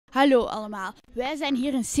Hallo allemaal, wij zijn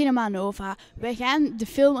hier in Cinema Nova. Wij gaan de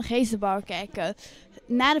film Geestenbouw kijken.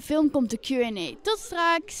 Na de film komt de Q&A. Tot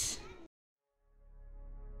straks!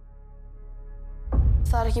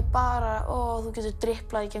 Það ekki bara, þú getur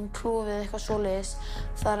dripplað í gegn klófið eitthvað svoleiðis.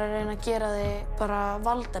 Það að reyna að gera þig bara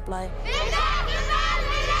valdeflaði.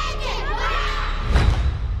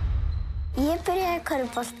 Ég byrjaði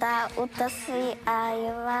körfubolta út af því að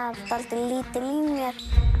ég var dálítið lítil í mér.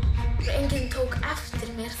 Enginn tók eftir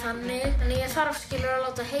mér þannig ég þarf skilur að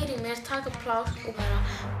láta heyra í mér, taka pláss og bara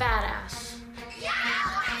badass.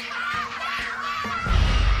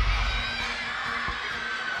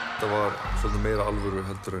 Það var svolítið meira alvöru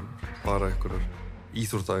heldur en bara einhverjar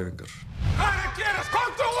íþróttaæfingar. Hvað er að gerast?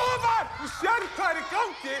 Komdu ofan! Þú sérð hvað er í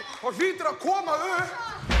gangi og hlýtur að koma upp.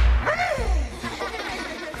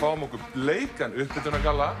 Fáum okkur bleikan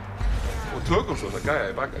uppbytunargalla og tökum svo það gæja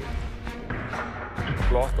í bakari.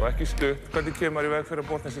 Flott og ekki stutt. Hvernig kemur í veg fyrir að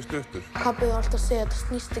borða þessi stuttur? Pabbi var alltaf að segja að það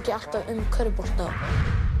snýst ekki alltaf körfubolta.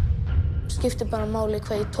 Skiptir bara máli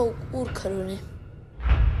hvað ég tók úr körfunni.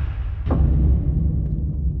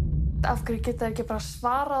 Af hverju geta þær ekki bara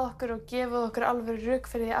svarað okkur og gefið okkur alveg rök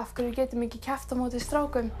fyrir því af hverju getum ekki keppt á móti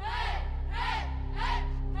strákum?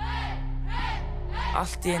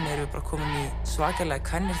 Allt í einu erum við bara komin í svakalega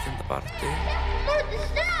kvenréttindabaráttu. Móti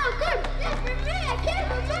strákum! Sleppu mig að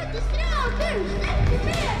keppa móti strákum! Sleppu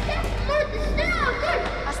mig að keppa móti strákum!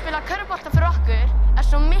 Að spila körfubolta fyrir okkur er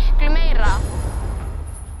svo miklu meira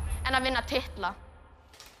en að vinna titla.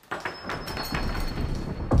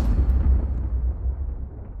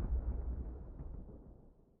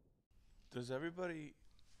 Does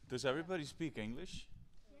everybody speak English?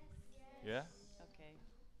 Yeah? Okay.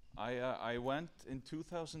 I went in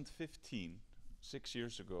 2015, 6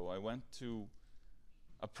 years ago, I went to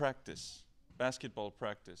a practice, basketball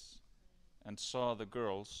practice, and saw the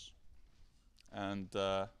girls, and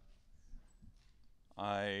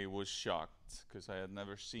I was shocked because I had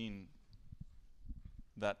never seen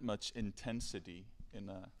that much intensity in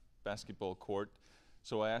a basketball court.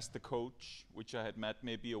 So I asked the coach, which I had met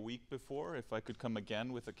maybe a week before, if I could come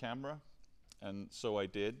again with a camera, and so I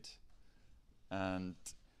did. And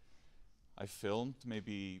I filmed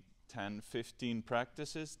maybe 10, 15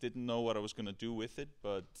 practices, didn't know what I was going to do with it,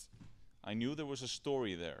 but I knew there was a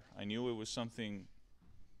story there. I knew it was something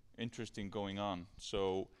interesting going on.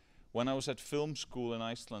 So when I was at film school in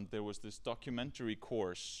Iceland, there was this documentary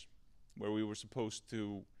course where we were supposed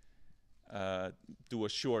to do a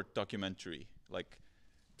short documentary, like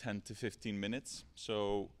 10 to 15 minutes.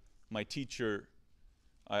 So my teacher,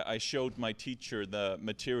 I showed my teacher the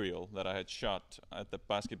material that I had shot at the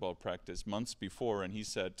basketball practice months before, and he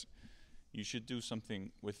said, you should do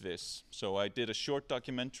something with this. So I did a short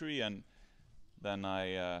documentary, and then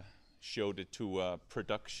I showed it to a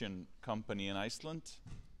production company in Iceland.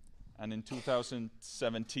 And in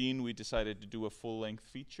 2017, we decided to do a full-length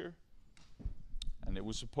feature. And it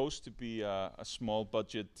was supposed to be a small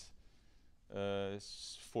budget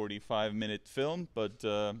 45-minute film, but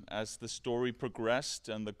as the story progressed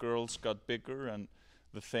and the girls got bigger and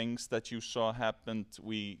the things that you saw happened,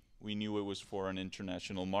 we knew it was for an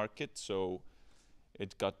international market, so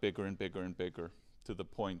it got bigger and bigger and bigger to the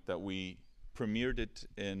point that we premiered it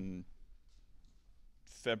in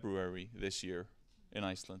February this year in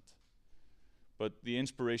Iceland. But the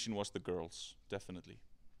inspiration was the girls, definitely.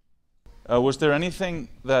 Was there anything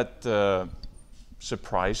that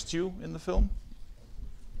surprised you in the film?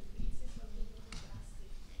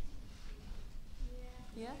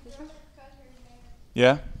 Yeah.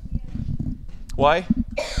 Yeah? Why? I don't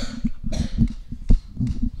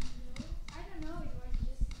know,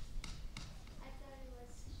 I thought it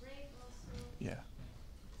was brave also. Yeah.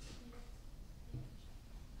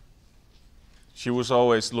 She was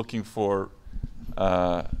always looking for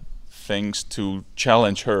things to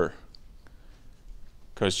challenge her,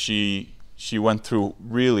 because she went through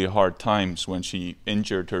really hard times when she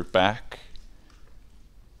injured her back.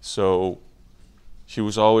 So she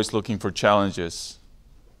was always looking for challenges.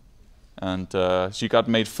 And she got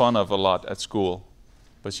made fun of a lot at school,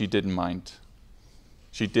 but she didn't mind.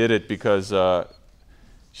 She did it because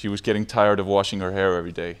she was getting tired of washing her hair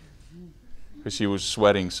every day, because she was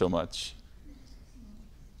sweating so much.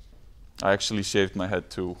 I actually shaved my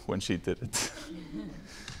head too when she did it.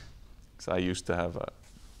 Because I used to have a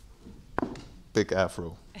big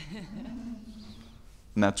afro.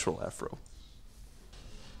 Natural afro.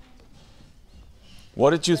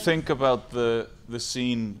 What did you think about the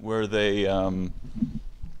scene where they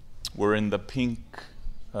were in the pink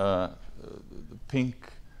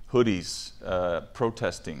hoodies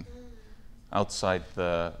protesting outside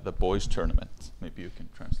the boys' tournament? Maybe you can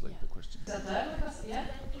translate the question. Yeah.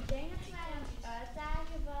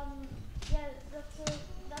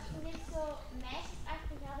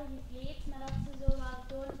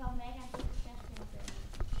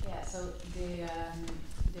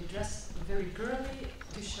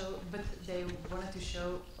 but they wanted to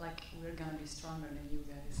show like we're gonna be stronger than you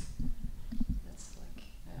guys. That's like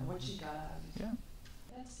what you got out of it. Yeah.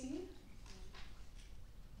 That's it.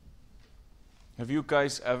 Have you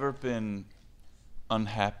guys ever been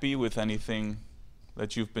unhappy with anything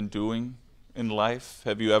that you've been doing in life?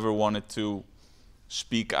 Have you ever wanted to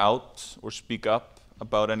speak out or speak up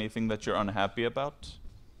about anything that you're unhappy about?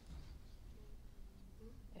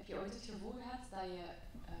 Heb je ooit het gevoel gehad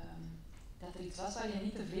dat er iets was waar je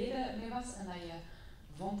niet tevreden mee was en dat je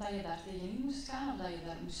vond dat je daar tegenin moest gaan, of dat je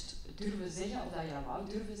daar moest durven zeggen, of dat je dat wou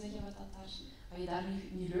durven zeggen wat je daar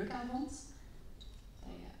niet leuk aan vond? Dat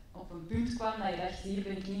je op een punt kwam dat je dacht, hier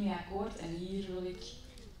ben ik niet mee akkoord en hier wil ik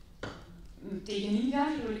tegenin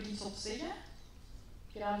gaan, hier wil ik iets op zeggen.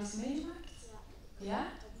 Heb je dat al eens meegemaakt? Ja?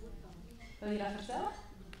 Wil je dat vertellen?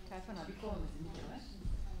 Ik ga even naar die komen met de micro, hè.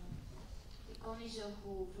 Ik kon niet zo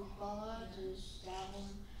goed voetballen, dus daarom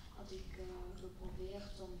had ik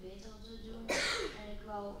geprobeerd om beter te doen. En ik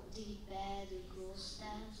wou dicht bij de goal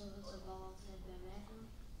staan, zodat de bal altijd bij mij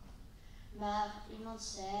komt. Maar iemand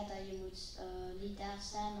zei dat je moet niet daar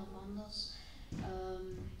staan of anders.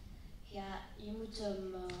 Ja, je moet hem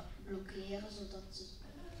blokkeren, zodat ze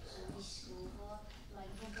niet scoren. Maar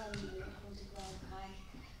ik vond dat niet leuk, want ik wou graag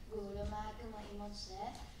goalen maken. Maar iemand zei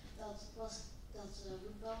dat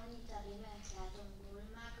voetbal niet alleen maar gaat om goalen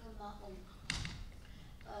maken, maar om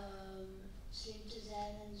slim te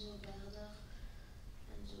zijn en zo verder.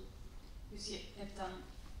 En zo. Dus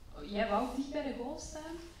jij wou dicht bij de goal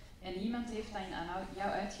staan en iemand heeft dan aan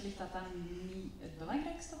jou uitgelegd dat dat niet het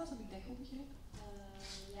belangrijkste was, heb ik dat goed begrepen?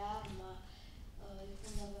 Ja, maar ik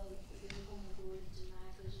vond dat wel leuk om een goal te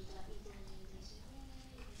maken, zodat iedereen zegt,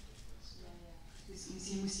 ja. Dus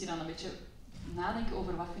misschien moest je dan een beetje nadenken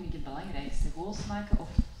over wat vind ik het belangrijkste, goals maken of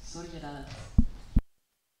zorg je dat het...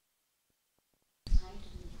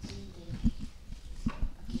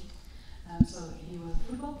 So he was a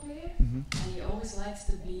football player, and he always likes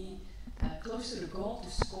to be close to the goal to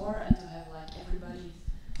score and to have like everybody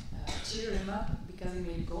cheer him up because he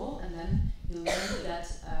made a goal. And then he learned that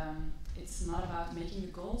it's not about making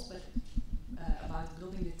the goals, but about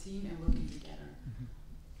building the team and working together.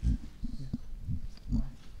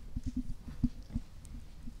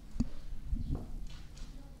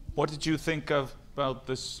 What did you think about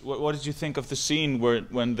this? What did you think of the scene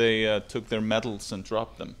when they took their medals and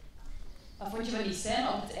dropped them? Wat vond je van die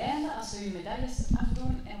scène op het einde als ze hun medailles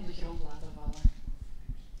afdoen en op de grond laten vallen?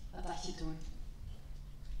 Wat dacht je toen?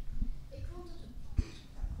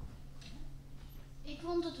 Ik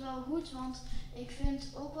vond het wel goed, want ik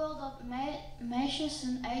vind ook wel dat meisjes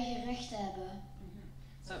hun eigen rechten hebben.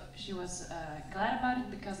 So she was glad about it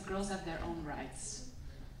because girls have their own rights.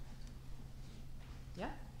 Ja?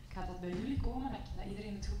 Gaat dat bij jullie komen, dat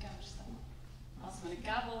iedereen het goed kan verstaan? Als mijn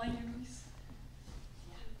kabel lang genoeg is.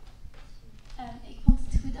 Ik vond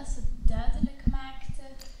het goed dat ze duidelijk maakten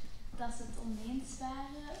dat ze het oneens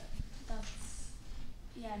waren dat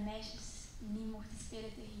meisjes niet mochten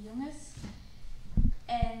spelen tegen jongens.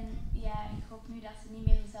 En ja, ik hoop nu dat ze niet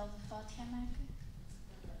meer dezelfde fout gaan maken.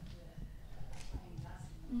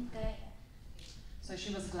 So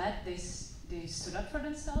she was glad they stood up for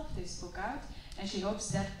themselves, they spoke out, and she hopes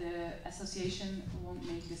that the association won't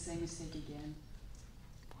make the same mistake again.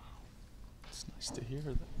 Wow, it's nice to hear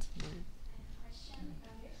that.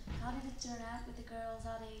 How did it turn out with the girls?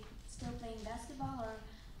 Are they still playing basketball or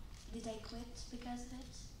did they quit because of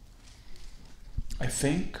it? I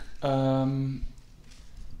think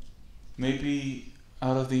maybe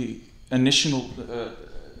out of the initial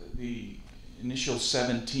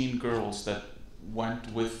 17 girls that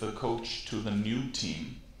went with the coach to the new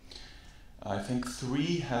team, I think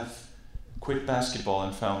 3 have quit basketball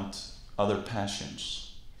and found other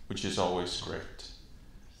passions, which is always great.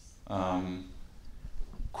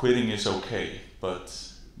 Quitting is okay, but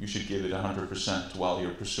you should give it 100% while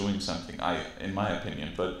you're pursuing something, in my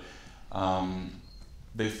opinion. But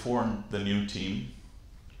they formed the new team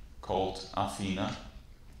called Athena,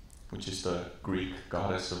 which is the Greek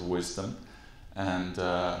goddess of wisdom. And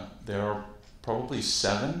there are probably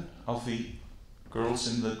 7 of the girls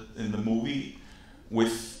in the movie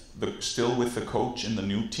still with the coach in the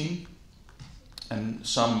new team, and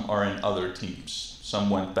some are in other teams. Some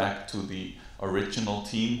went back to the original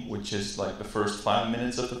team, which is like the first 5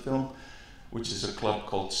 minutes of the film, which is a club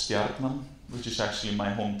called Stjarnan, which is actually my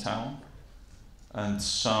hometown. And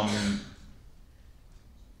some,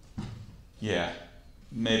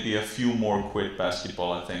 maybe a few more quit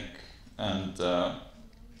basketball, I think. And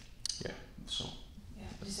so. Ja,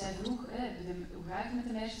 dus hij vroeg, hoe gaat het met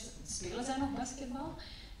de meisjes? Spelen zij nog basketbal?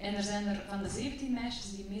 En er zijn er van de 17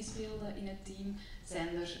 meisjes die meespeelden in het team, zijn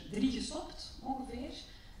er 3 gestopt ongeveer.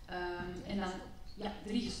 En dan, ja,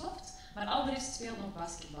 3 gestopt, maar al de rest speelt nog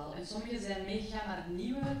basketbal. En sommigen zijn meegegaan naar het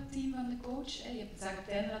nieuwe team van de coach. Je zag op het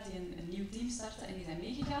einde dat hij een nieuw team startte en die zijn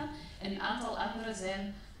meegegaan. En een aantal anderen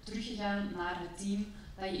zijn teruggegaan naar het team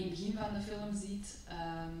dat je in het begin van de film ziet.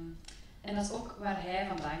 En dat is ook waar hij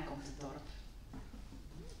vandaan komt, het dorp.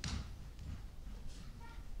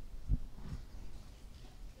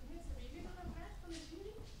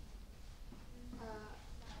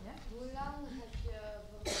 Hoe lang heb je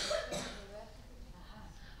voor de film gewerkt?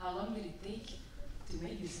 How long did it take to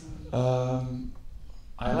make this movie?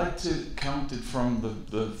 I like to count it from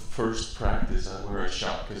the first practice where I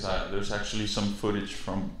shot, because there's actually some footage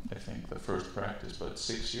from, I think, the first practice, but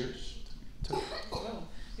 6 years took. Wow.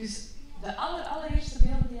 Dus de allereerste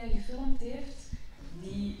beelden die hij gefilmd heeft,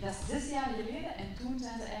 dat is 6 jaar geleden en toen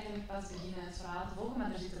zijn ze eigenlijk pas beginnen het verhaal te volgen,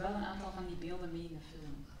 maar er zitten wel een aantal van die beelden mee in de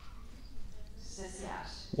film. 6 jaar.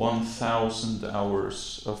 1000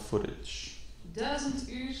 hours of footage. 1000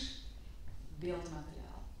 uur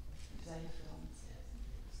beeldmateriaal zijn gefilmd.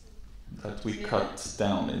 That we cut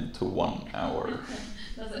down into 1 hour.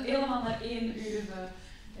 Dat ze helemaal naar 1 uur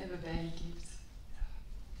hebben bijgeknipt.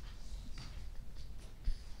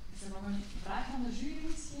 Is er nog een vraag van de jury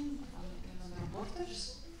misschien? Van de reporters?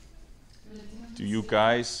 Do you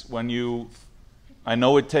guys, when you, I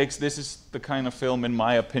know it takes, this is the kind of film, in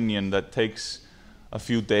my opinion, that takes a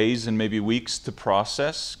few days and maybe weeks to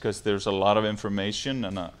process, because there's a lot of information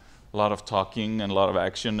and a lot of talking and a lot of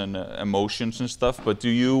action and emotions and stuff. But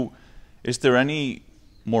is there any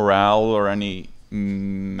morale or any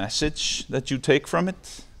message that you take from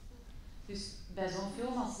it? Dus bij zo'n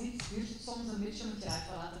film als dit duurt het soms een beetje, moet je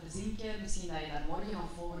even laten bezinken. Misschien dat je daar morgen of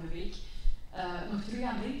volgende week nog terug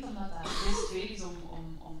aan denkt, omdat dat best veel is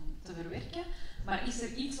om te verwerken. Maar is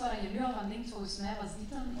er iets waar je nu al van denkt, volgens mij was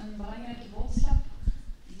dit een belangrijke boodschap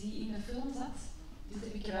die in de film zat? Dit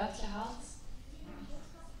heb ik eruit gehaald.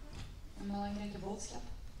 Een belangrijke boodschap.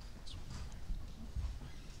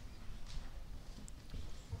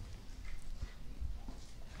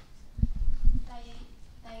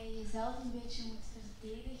 Dat je jezelf een beetje moet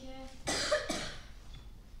verdedigen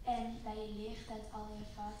en dat je leert uit al je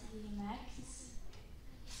fouten die je maakt.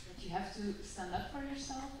 That you have to stand up for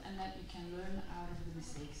yourself and that you can learn out of the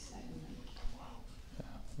mistakes that you make.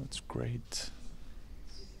 Yeah, that's great.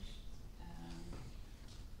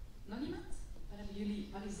 Nog iemand?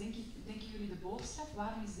 Wat is denken jullie de boodschap?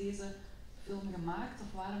 Waarom is deze film gemaakt of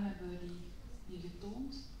waarom hebben we die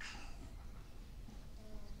getoond?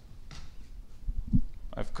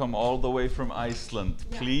 I've come all the way from Iceland.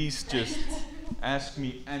 Yeah. Please just ask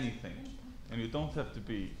me anything. And you don't have to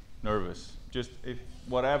be nervous. Just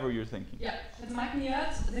whatever you're thinking. Ja, het maakt niet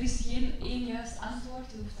uit. Er is geen één juist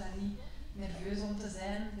antwoord. Je hoeft daar niet nerveus om te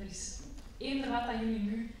zijn. Er is eender wat dat jullie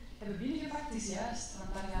nu hebben binnengepakt is juist,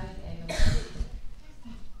 want daar gaat het eigenlijk om.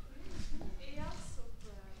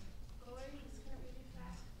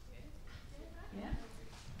 Ja?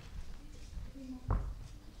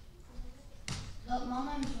 Dat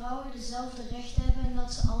mannen en vrouwen dezelfde rechten hebben en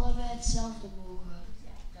dat ze allebei hetzelfde mogen.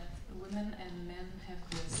 That women and men have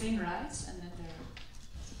the same rights and that they're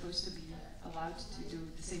supposed to be allowed to do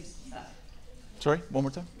the same stuff. Sorry, one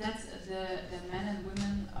more time? That the men and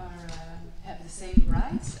women have the same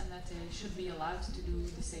rights and that they should be allowed to do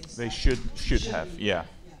the same stuff. They should have, yeah.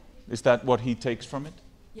 Is that what he takes from it?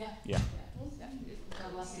 Yeah. Yeah.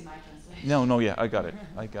 That was in my translation. No, yeah, I got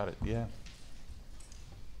it, yeah.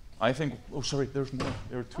 I think, oh sorry, there's more.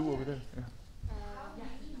 There are 2 over there. Yeah.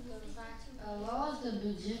 Wat was de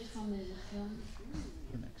budget van deze film?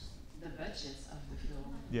 Next. The budget of the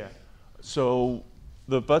film. Yeah. So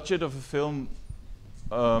the budget of a film,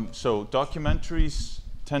 so documentaries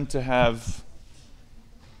tend to have,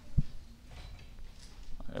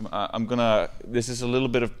 I'm gonna, this is a little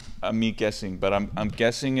bit of me guessing, but I'm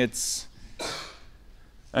guessing it's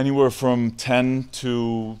anywhere from 10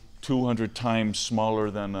 to 200 times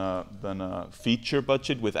smaller than a feature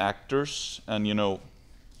budget with actors and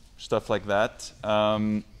stuff like that.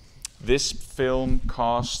 This film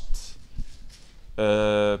cost,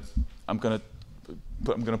 I'm gonna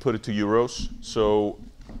put it to euros, so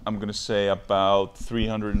I'm gonna say about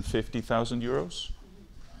 350,000 euros.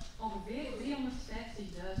 Ongeveer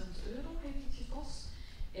 350.000 euro heeft het gekost.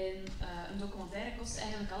 En een documentaire kost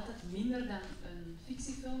eigenlijk altijd minder dan een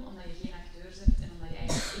fictiefilm, omdat je geen acteurs hebt en omdat je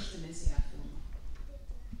eigenlijk echte mensen gaat filmen.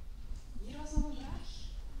 Hier was nog een vraag.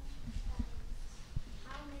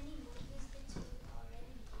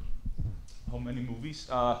 How many movies?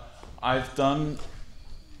 I've done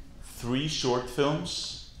 3 short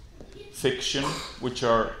films, fiction, which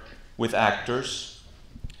are with actors,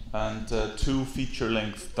 and 2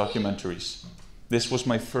 feature-length documentaries. This was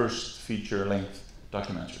my first feature-length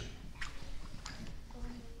documentary.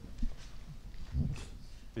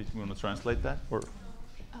 Did you want to translate that, or?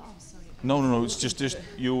 Oh, I'm sorry. No. It's just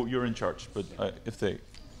you're in charge. But if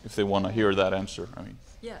they want to hear that answer, I mean.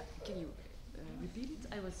 Yeah. Can you repeat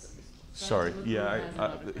it? I was. Sorry. Yeah.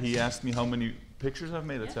 He asked me how many pictures I've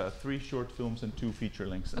made. It's 3 short films and 2 feature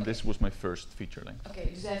lengths, and this was my first feature length. Oké,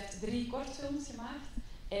 dus hij heeft 3 kortfilms gemaakt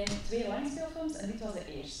en 2 langspeelfilms en dit was de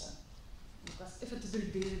eerste. Ik was even te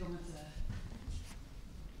druk bezig om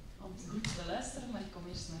het goed te luisteren, maar ik kom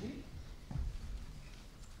eerst naar u.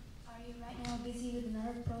 Are you right now busy with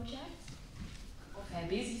another project? Of hij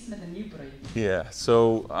bezig is met een nieuw project. Yeah.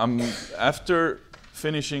 So after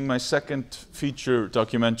finishing my second feature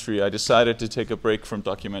documentary, I decided to take a break from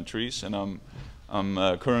documentaries, and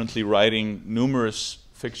I'm currently writing numerous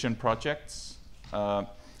fiction projects.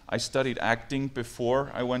 I studied acting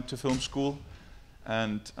before I went to film school,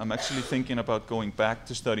 and I'm actually thinking about going back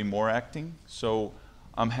to study more acting. So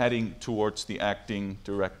I'm heading towards the acting,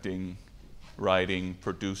 directing, writing,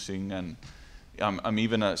 producing, and I'm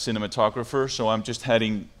even a cinematographer, so I'm just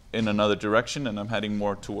heading in another direction, and I'm heading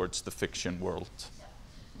more towards the fiction world.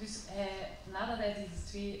 Dus nadat hij deze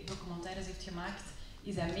 2 documentaires heeft gemaakt,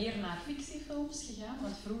 is hij meer naar fictiefilms gegaan,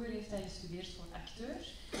 want vroeger heeft hij gestudeerd voor acteur.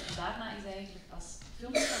 En daarna is hij eigenlijk als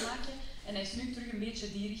films gaan maken en hij is nu terug een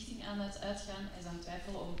beetje die richting aan het uitgaan. Hij is aan het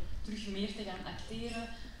twijfelen om terug meer te gaan acteren,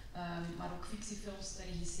 maar ook fictiefilms te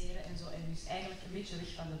regisseren en zo. En dus eigenlijk een beetje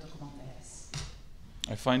weg van de documentaires.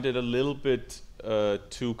 I find it a little bit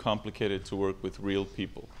too complicated to work with real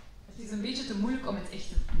people. Het is een beetje te moeilijk om met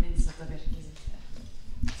echte mensen te werken, zegt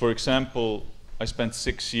hij. For example, I spent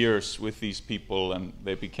 6 years with these people and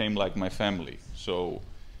they became like my family. So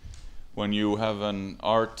when you have an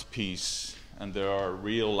art piece and there are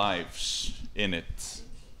real lives in it,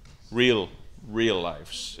 real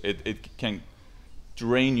lives, it can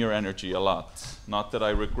drain your energy a lot. Not that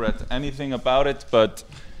I regret anything about it, but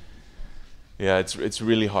yeah, it's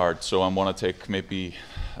really hard. So I want to take maybe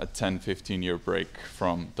a 10-15 year break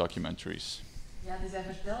from documentaries. Ja, dus hij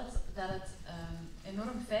vertelt dat het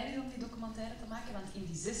enorm fijn is om die documentaire te maken, want in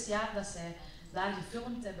die 6 jaar dat zij daar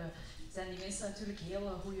gefilmd hebben, zijn die mensen natuurlijk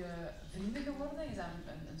hele goede vrienden geworden, is dat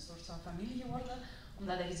een soort van familie geworden,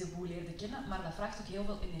 omdat hij ze goed leerde kennen, maar dat vraagt ook heel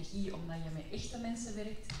veel energie, omdat je met echte mensen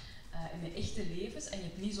werkt en met echte levens, en je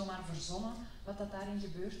hebt niet zomaar verzonnen wat dat daarin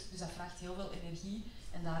gebeurt, dus dat vraagt heel veel energie,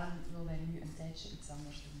 en daarom wil hij nu een tijdje iets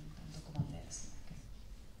anders doen dan documentaires maken.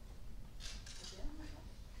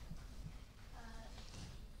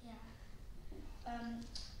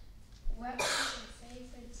 What was your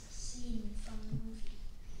favorite scene from the movie?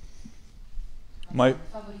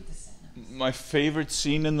 My favorite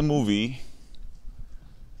scene in the movie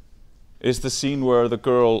is the scene where the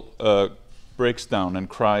girl breaks down and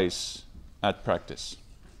cries at practice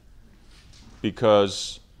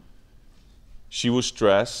because she was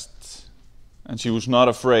stressed and she was not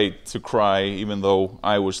afraid to cry even though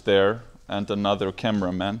I was there and another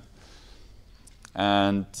cameraman.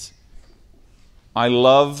 And I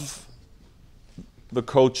love the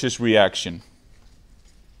coach's reaction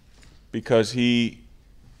because he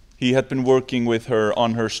had been working with her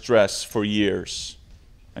on her stress for years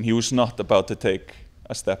and he was not about to take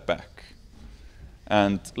a step back.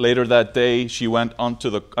 And later that day she went onto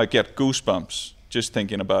the, I get goosebumps just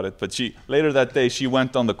thinking about it, but later that day she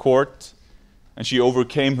went on the court and she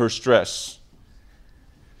overcame her stress.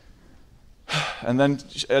 And then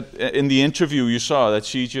in the interview you saw that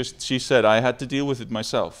she said, I had to deal with it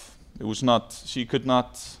myself. It was not, she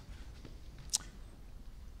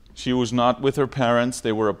was not with her parents,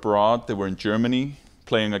 they were abroad, they were in Germany,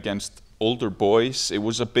 playing against older boys. It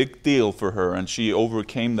was a big deal for her and she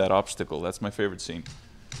overcame that obstacle. That's my favorite scene.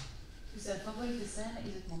 Dus zijn favoriete scène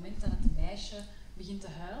is het moment dat het meisje begint te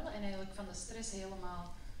huilen en eigenlijk van de stress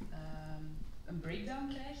helemaal een breakdown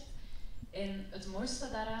krijgt. En het mooiste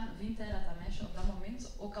daaraan vindt hij dat meisje op dat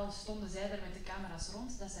moment, ook al stonden zij er met de camera's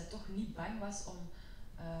rond, dat zij toch niet bang was om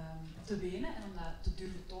te wenen en om dat te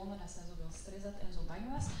durven tonen dat zij zoveel stress had en zo bang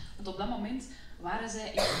was. Want op dat moment waren zij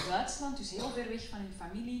in Duitsland, dus heel ver weg van hun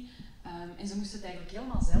familie, en ze moesten het eigenlijk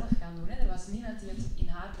helemaal zelf gaan doen. Hè. Er was niemand die het in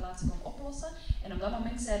haar plaats kon oplossen. En op dat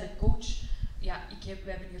moment zei de coach, ja,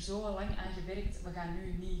 we hebben hier zo lang aan gewerkt, we gaan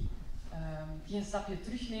nu niet geen stapje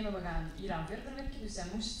terugnemen, we gaan hieraan verder werken. Dus zij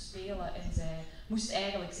moest spelen en zij moest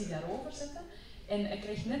eigenlijk zich daarover zetten. En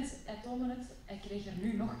hij toonde het, hij kreeg er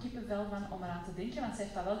nu nog kippenvel van om eraan te denken, want zij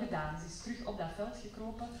heeft dat wel gedaan. Ze is terug op dat veld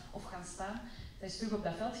gekropen of gaan staan. Zij is terug op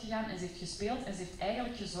dat veld gegaan en ze heeft gespeeld en ze heeft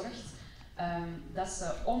eigenlijk gezorgd dat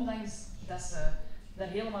ze, ondanks dat ze daar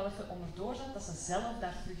helemaal even onderdoor zat, dat ze zelf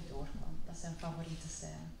daar terug doorkwam. Dat is zijn favoriete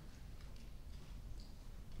scène.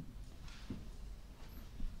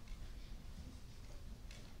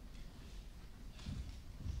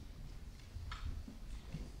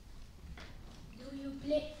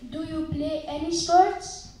 play any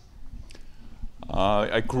sports?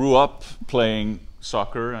 I grew up playing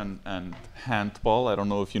soccer and handball. I don't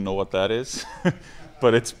know if you know what that is,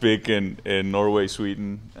 but it's big in Norway,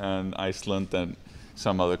 Sweden, and Iceland, and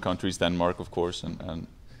some other countries, Denmark, of course, and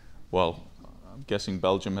well, I'm guessing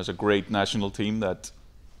Belgium has a great national team that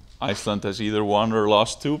Iceland has either won or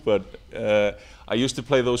lost to, but I used to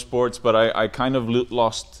play those sports, but I kind of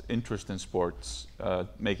lost interest in sports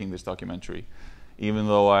making this documentary, even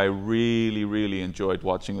though I really, really enjoyed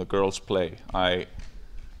watching the girls play.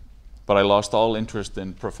 But I lost all interest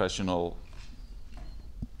in professional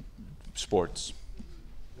sports.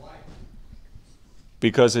 Why?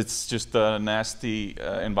 Because it's just a nasty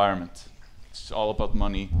environment. It's all about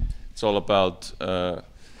money. It's all about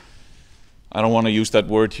I don't want to use that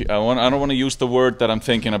word. I don't want to use the word that I'm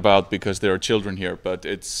thinking about because there are children here, but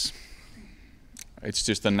it's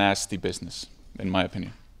just a nasty business, in my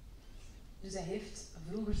opinion. Dus hij heeft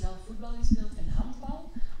vroeger zelf voetbal gespeeld en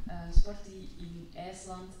handbal, een sport die in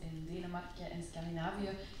IJsland, in Denemarken en Scandinavië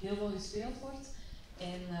heel veel gespeeld wordt.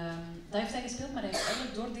 En dat heeft hij gespeeld, maar hij heeft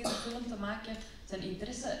eigenlijk door deze film te maken zijn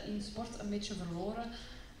interesse in sport een beetje verloren,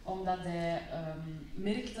 omdat hij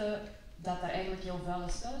merkte dat er eigenlijk heel vuile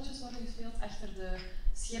spelletjes worden gespeeld achter de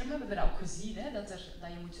schermen. We hebben dat ook gezien, hè, dat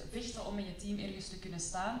je moet vechten om in je team ergens te kunnen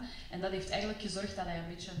staan. En dat heeft eigenlijk gezorgd dat hij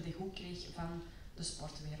een beetje een degout kreeg van de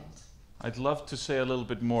sportwereld. I'd love to say a little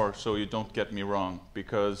bit more so you don't get me wrong,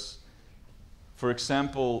 because, for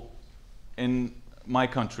example, in my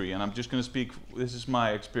country, and I'm just going to speak, this is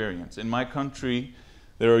my experience. In my country,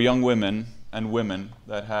 there are young women and women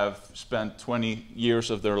that have spent 20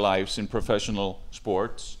 years of their lives in professional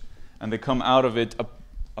sports, and they come out of it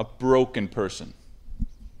a broken person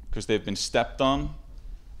because they've been stepped on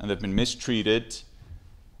and they've been mistreated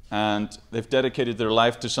and they've dedicated their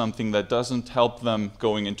life to something that doesn't help them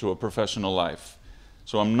going into a professional life.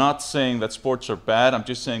 So I'm not saying that sports are bad, I'm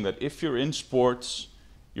just saying that if you're in sports,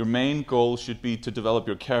 your main goal should be to develop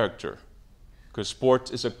your character, because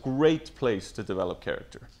sport is a great place to develop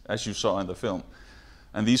character, as you saw in the film.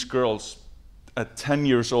 And these girls, at 10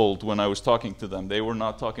 years old, when I was talking to them, they were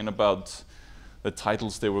not talking about the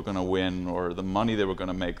titles they were going to win or the money they were going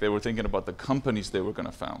to make. They were thinking about the companies they were going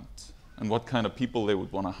to found and what kind of people they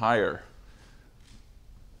would want to hire,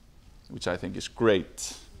 which I think is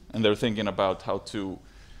great. And they're thinking about how to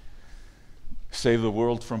save the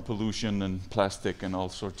world from pollution and plastic and all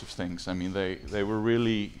sorts of things. I mean, they were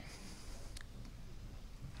really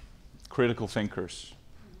critical thinkers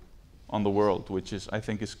on the world, which is, I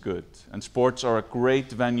think, is good. And sports are a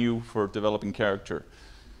great venue for developing character.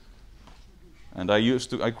 And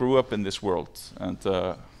I grew up in this world, and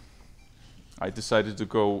I decided to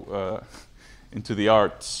go into the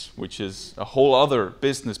arts, which is a whole other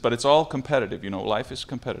business, but it's all competitive. You know, life is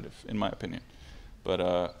competitive, in my opinion. But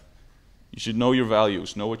you should know your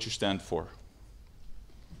values, know what you stand for.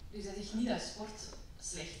 Dus hij zegt niet dat sport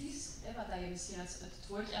slecht is, hè, wat je misschien uit het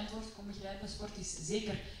vorige antwoord kon begrijpen. Sport is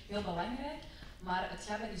zeker heel belangrijk, maar het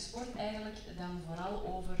gaat bij die sport eigenlijk dan vooral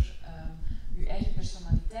over je eigen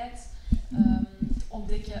personaliteit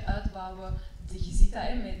ontdekken, uitbouwen. Je ziet dat,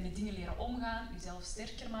 hè, met dingen leren omgaan, jezelf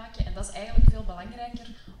sterker maken. En dat is eigenlijk veel belangrijker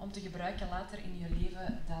om te gebruiken later in je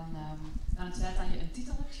leven dan het feit dat je een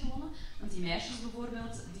titel hebt gewonnen. Want die meisjes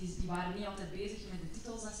bijvoorbeeld, die waren niet altijd bezig met de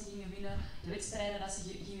titels dat ze gingen winnen, de wedstrijden dat ze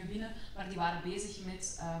gingen winnen, maar die waren bezig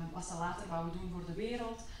met wat ze later wouden doen voor de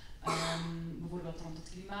wereld. Bijvoorbeeld rond het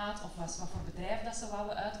klimaat of wat voor bedrijf dat ze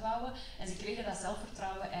wouden uitbouwen. En ze kregen dat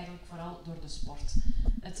zelfvertrouwen eigenlijk vooral door de sport.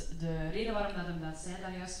 De reden waarom dat hem dat zei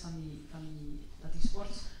daar juist, dat die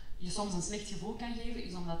sport je soms een slecht gevoel kan geven,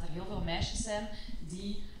 is omdat er heel veel meisjes zijn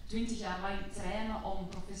die 20 jaar lang trainen om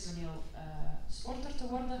professioneel sporter te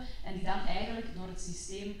worden en die dan eigenlijk door het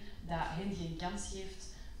systeem dat hen geen kans geeft,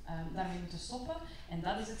 daarmee moeten stoppen. En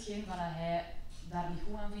dat is hetgeen wat hij daar niet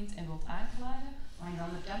goed aan vindt en wilt aanklagen. Maar aan de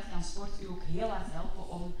andere kant kan sport u ook heel hard helpen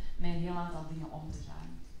om met een heel aantal dingen om te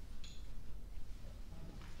gaan.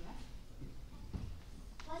 Ja?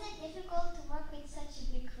 Was it difficult to work with such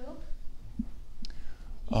a big group?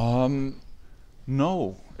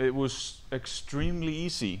 No, it was extremely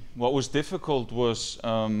easy. What was difficult was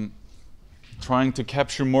trying to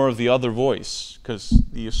capture more of the other voice, because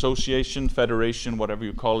the association, federation, whatever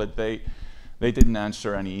you call it, they didn't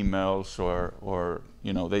answer any emails or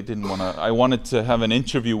you know, they didn't want to. I wanted to have an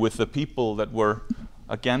interview with the people that were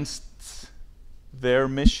against their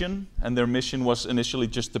mission, and their mission was initially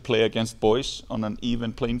just to play against boys on an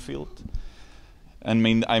even playing field.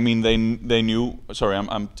 And I mean, they knew. Sorry,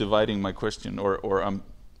 I'm dividing my question, or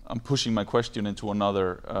I'm pushing my question into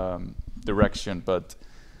another direction. But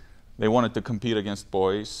they wanted to compete against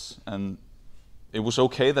boys, and it was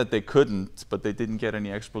okay that they couldn't, but they didn't get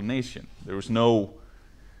any explanation. There was no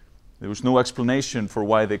explanation for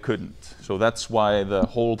why they couldn't. So that's why the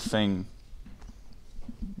whole thing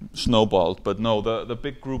snowballed. But no, the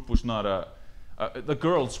big group was not the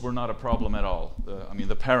girls were not a problem at all. I mean,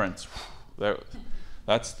 the parents,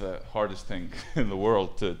 that's the hardest thing in the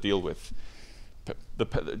world to deal with.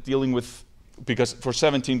 Dealing with, because for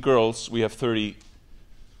 17 girls, we have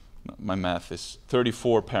my math is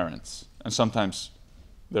 34 parents. And sometimes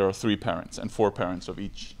there are 3 parents and 4 parents of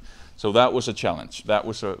each. So that was a challenge. That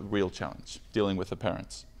was a real challenge, dealing with the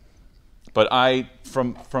parents. But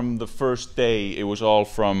from the first day, it was all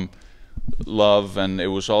from love, and it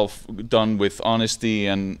was all done with honesty,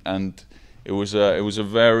 and it was a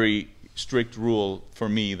very strict rule for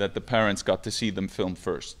me that the parents got to see them film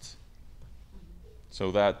first.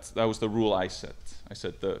 So that was the rule I set. I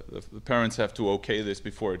said the parents have to okay this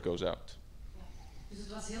before it goes out. Dus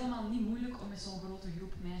het was helemaal niet moeilijk om met zo'n grote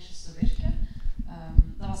groep meisjes te werken.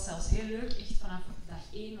 Dat was zelfs heel leuk. Echt vanaf dag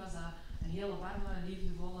 1 was dat een hele warme,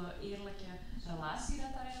 liefdevolle, eerlijke relatie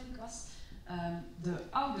dat daar eigenlijk was. De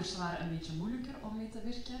ouders waren een beetje moeilijker om mee te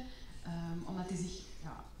werken, omdat die zich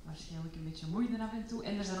waarschijnlijk een beetje moeiden af en toe.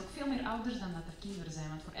 En er zijn ook veel meer ouders dan dat er kinderen zijn,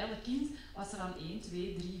 want voor elk kind was er dan 1,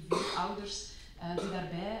 2, 3, 4 ouders die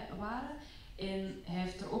daarbij waren. En hij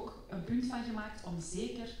heeft er ook een punt van gemaakt om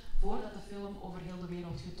zeker, voordat de film over heel de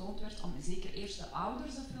wereld getoond werd, om zeker eerst de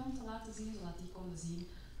ouders de film te laten zien, zodat die konden zien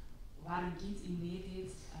waar een kind in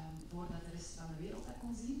meedeed, voordat de rest van de wereld dat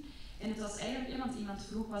kon zien. En het was eigenlijk, want iemand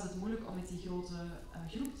vroeg, was het moeilijk om met die grote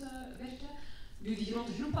groep te werken? Nu, die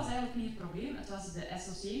grote groep was eigenlijk niet het probleem. Het was de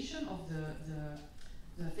association, of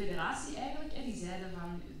de federatie eigenlijk. Die zeiden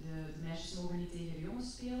van, de meisjes mogen niet tegen de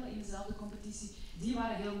jongens spelen in dezelfde competitie. Die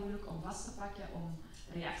waren heel moeilijk om vast te pakken, om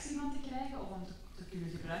reactie van te krijgen, of om te kunnen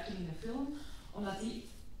gebruiken in de film. Omdat die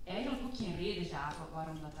eigenlijk ook geen reden gaven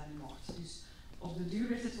waarom dat niet mocht. Dus op de duur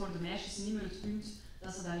werd het voor de meisjes niet meer het punt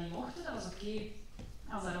dat ze dat niet mochten. Dat was oké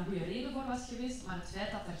als daar een goede reden voor was geweest, maar het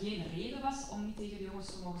feit dat er geen reden was om niet tegen de jongens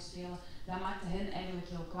te mogen spelen, dat maakte hen eigenlijk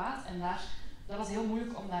heel kwaad. En dat was heel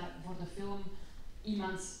moeilijk om daar voor de film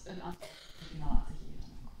iemand een antwoord te kunnen laten geven.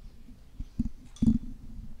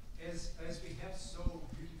 As we have so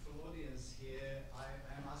beautiful audience here,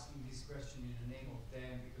 I'm asking this question in the name of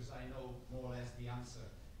them because I know more or less the answer.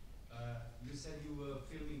 You said you were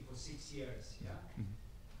filming for 6 years, yeah? Mm-hmm.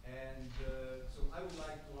 And so I would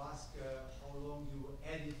like to ask how long you were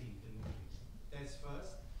editing the movie. That's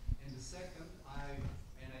first. And the second,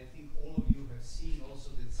 I think all of you have seen also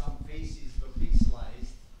that some faces were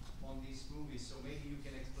pixelized on this movie, so maybe you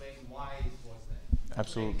can explain why it was that.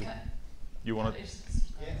 Absolutely. You want to? Yes.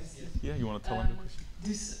 Yeah, you want to tell him the question?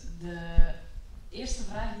 Dus de eerste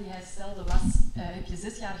vraag die hij stelde was, heb je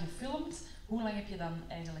 6 jaar gefilmd? Hoe lang heb je dan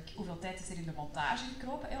eigenlijk, hoeveel tijd is er in de montage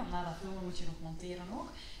gekropen? Want na dat filmen moet je nog monteren ook.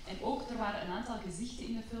 En ook, er waren een aantal gezichten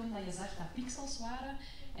in de film dat je zag dat pixels waren.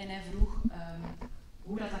 En hij vroeg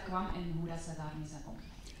hoe dat kwam en hoe dat ze daarmee zijn omgegaan.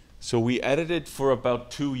 So we edited for about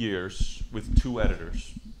 2 years with 2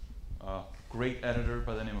 editors. A great editor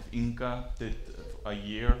by the name of Inka did a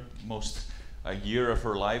year of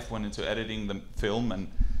her life went into editing the film, and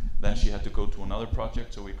then she had to go to another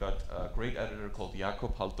project. So we got a great editor called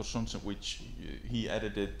Jakob Haldursson, which he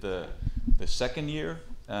edited the second year.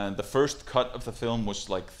 And the first cut of the film was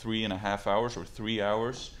like 3.5 hours or 3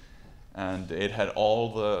 hours, and it had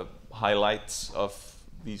all the highlights of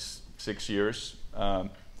these 6 years.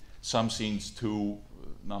 Some scenes too,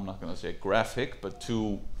 no, I'm not going to say graphic, but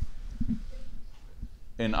too,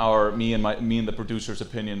 in me and the producer's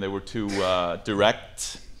opinion, they were too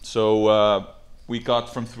direct. So we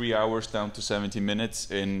got from 3 hours down to 70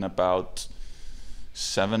 minutes in about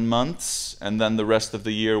 7 months, and then the rest of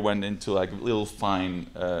the year went into like little fine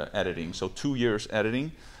editing. So 2 years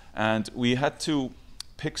editing, and we had to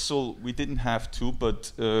we didn't have to,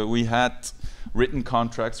 but we had written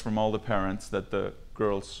contracts from all the parents that the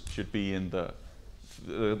girls should be in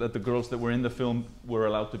that the girls that were in the film were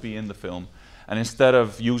allowed to be in the film. And instead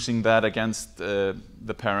of using that against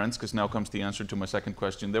the parents, because now comes the answer to my second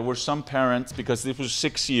question, there were some parents, because this was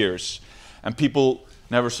 6 years, and people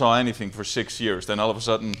never saw anything for 6 years. Then all of a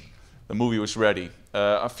sudden, the movie was ready.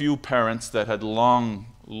 A few parents that had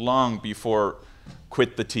long before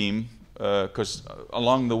quit the team, because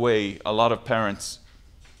along the way, a lot of parents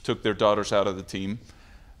took their daughters out of the team.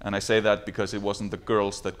 And I say that because it wasn't the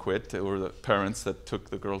girls that quit, it were the parents that took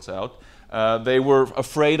the girls out. They were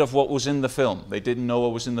afraid of what was in the film. They didn't know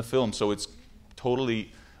what was in the film, so it's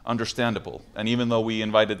totally understandable. And even though we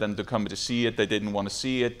invited them to come to see it, they didn't want to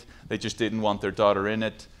see it. They just didn't want their daughter in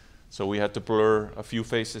it. So we had to blur a few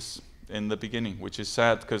faces in the beginning, which is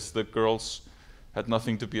sad because the girls had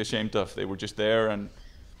nothing to be ashamed of. They were just there, and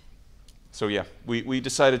so yeah, we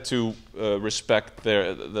decided to respect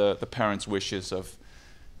the parents' wishes of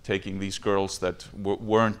taking these girls that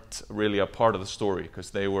weren't really a part of the story,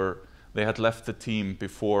 because they had left the team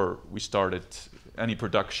before we started any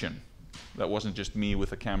production. That wasn't just me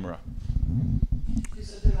with a camera.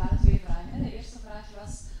 Dus er waren twee vragen. De eerste vraag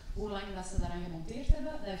was hoe lang dat ze daaraan gemonteerd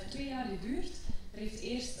hebben. Dat heeft 2 jaar geduurd. Er heeft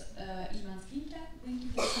eerst iemand, Inka, denk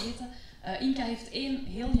ik, dat geweten. Inka heeft 1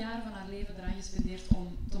 heel jaar van haar leven eraan gespendeerd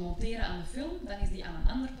om te monteren aan de film. Dan is die aan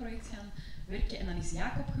een ander project gaan werken en dan is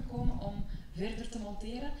Jacob gekomen om verder te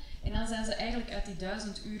monteren. En dan zijn ze eigenlijk uit die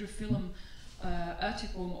 1000 uren film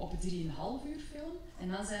uitgekomen op 3,5 uur film.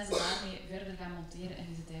 En dan zijn ze daarmee verder gaan monteren en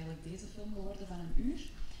is het eigenlijk deze film geworden van 1 uur.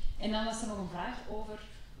 En dan was er nog een vraag over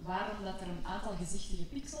waarom dat er een aantal gezichten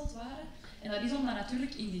gepixeld waren. En dat is omdat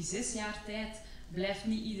natuurlijk in die 6 jaar tijd blijft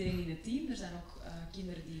niet iedereen in het team. Er zijn ook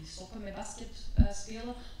kinderen die stoppen met basket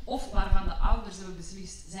spelen. Of waarvan de ouders hebben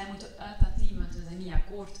beslist, zij moeten uit dat team, want we zijn niet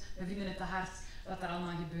akkoord. We vinden het te hard wat er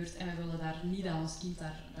allemaal gebeurt en we willen daar niet dat ons kind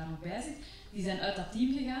daar nog bij zit. Die zijn uit dat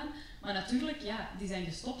team gegaan. Maar natuurlijk, ja, die zijn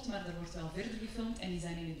gestopt, maar er wordt wel verder gefilmd en die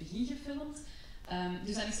zijn in het begin gefilmd.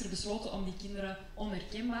 Dus dan is er besloten om die kinderen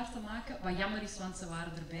onherkenbaar te maken. Wat jammer is, want ze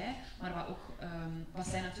waren erbij. Maar wat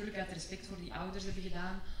zij natuurlijk uit respect voor die ouders hebben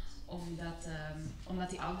gedaan, omdat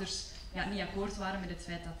die ouders niet akkoord waren met het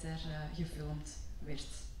feit dat er gefilmd werd.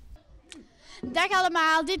 Dag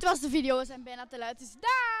allemaal, dit was de video. We zijn bijna te luid, dus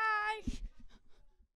dag!